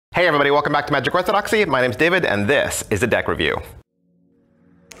Hey everybody, welcome back to Magic Orthodoxy. My name's David, and this is a deck review.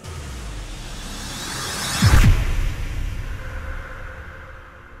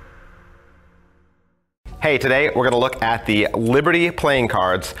 Hey, today we're going to look at the Liberty playing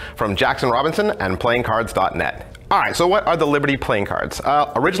cards from Jackson Robinson and PlayingCards.net. Alright, so what are the Liberty playing cards?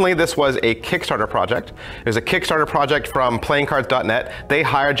 Originally this was a Kickstarter project. It was a Kickstarter project from PlayingCards.net. They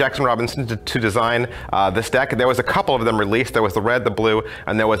hired Jackson Robinson to design this deck. There was a couple of them released. There was the red, the blue,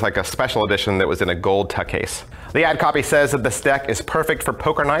 and there was like a special edition that was in a gold tuck case. The ad copy says that this deck is perfect for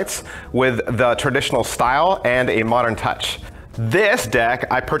poker nights with the traditional style and a modern touch. This deck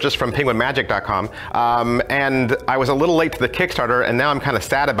I purchased from PenguinMagic.com, and I was a little late to the Kickstarter, and now I'm kind of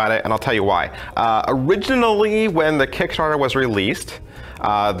sad about it, and I'll tell you why. Originally, when the Kickstarter was released,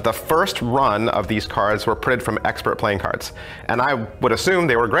 the first run of these cards were printed from Expert Playing Cards, and I would assume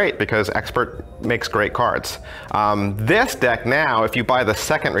they were great because Expert makes great cards. This deck now, if you buy the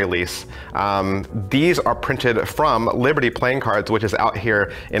second release, these are printed from Liberty Playing Cards, which is out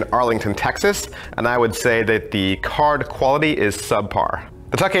here in Arlington, Texas, and I would say that the card quality is subpar.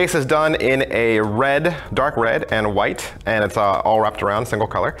 The tuck case is done in a red, dark red and white, and it's all wrapped around, single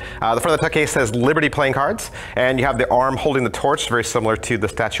color. The front of the tuck case says Liberty Playing Cards, and you have the arm holding the torch, very similar to the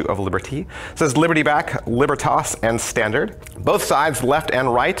Statue of Liberty. It says Liberty Back, Libertas, and Standard. Both sides, left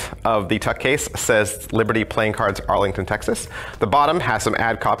and right of the tuck case, says Liberty Playing Cards, Arlington, Texas. The bottom has some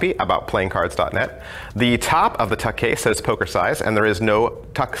ad copy about PlayingCards.net. The top of the tuck case says Poker Size, and there is no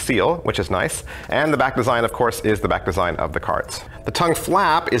tuck seal, which is nice. And the back design, of course, is the back design of the cards. The tongue flap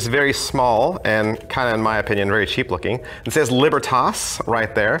is very small and kind of, in my opinion, very cheap looking. It says Libertas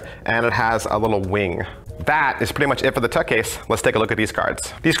right there, and it has a little wing. That is pretty much it for the tuck case. Let's take a look at these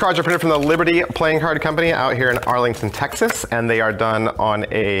cards. These cards are printed from the Liberty Playing Card Company out here in Arlington, Texas, and they are done on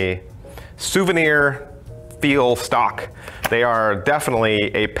a souvenir feel stock. They are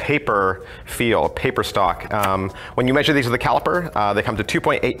definitely a paper feel, paper stock. When you measure these with a caliper, they come to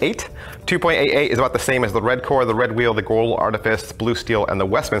 2.88. 2.88 is about the same as the red core, the red wheel, the gold artifice, blue steel, and the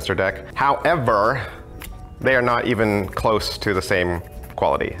Westminster deck. However, they are not even close to the same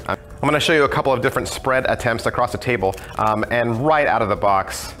quality. I'm going to show you a couple of different spread attempts across the table, and right out of the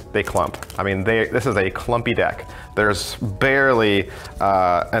box, they clump. I mean, this is a clumpy deck. There's barely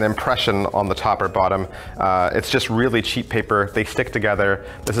an impression on the top or bottom. It's just really cheap paper. They stick together.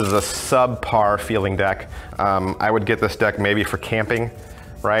 This is a subpar feeling deck. I would get this deck maybe for camping,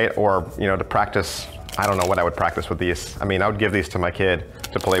 right? Or, you know, to practice. I don't know what I would practice with these. I mean, I would give these to my kid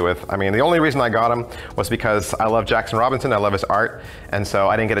to play with. I mean, the only reason I got them was because I love Jackson Robinson, I love his art, and so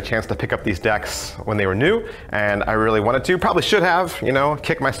I didn't get a chance to pick up these decks when they were new, and I really wanted to. Probably should have, you know,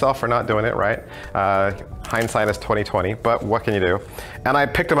 kick myself for not doing it, right? Hindsight is 20/20, but what can you do? And I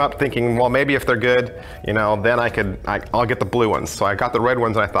picked them up thinking, well, maybe if they're good, you know, then I'll get the blue ones. So I got the red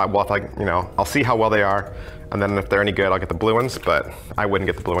ones, and I thought, well, I'll see how well they are. And then if they're any good, I'll get the blue ones, but I wouldn't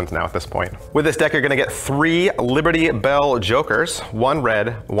get the blue ones now at this point. With this deck, you're gonna get 3 Liberty Bell Jokers, 1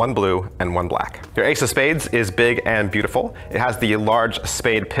 red, 1 blue, and 1 black. Your Ace of Spades is big and beautiful. It has the large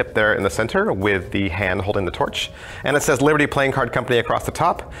spade pip there in the center with the hand holding the torch. And it says Liberty Playing Card Company across the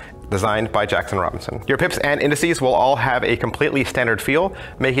top, designed by Jackson Robinson. Your pips and indices will all have a completely standard feel,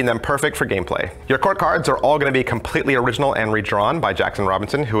 making them perfect for gameplay. Your court cards are all gonna be completely original and redrawn by Jackson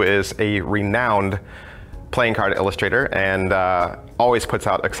Robinson, who is a renowned playing card illustrator and always puts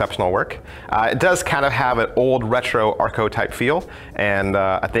out exceptional work. It does kind of have an old retro Arco type feel, and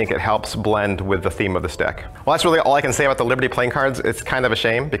I think it helps blend with the theme of this deck. Well, that's really all I can say about the Liberty playing cards. It's kind of a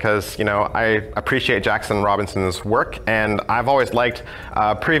shame because, you know, I appreciate Jackson Robinson's work, and I've always liked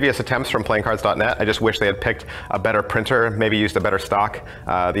previous attempts from PlayingCards.net. I just wish they had picked a better printer, maybe used a better stock.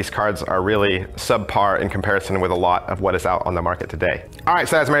 These cards are really subpar in comparison with a lot of what is out on the market today. All right,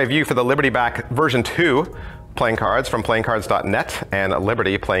 so that's my review for the Liberty Back version 2 playing cards from PlayingCards.net and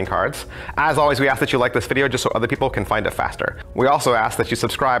Liberty Playing Cards. As always, we ask that you like this video just so other people can find it faster. We also ask that you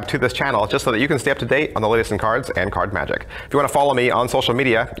subscribe to this channel just so that you can stay up to date on the latest in cards and card magic. If you want to follow me on social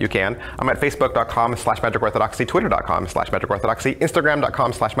media, you can. I'm at facebook.com/magicOrthodoxy, twitter.com/magicOrthodoxy,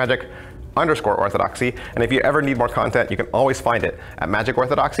 instagram.com/magic_orthodoxy. And if you ever need more content, you can always find it at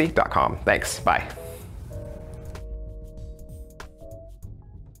magicorthodoxy.com. Thanks, bye.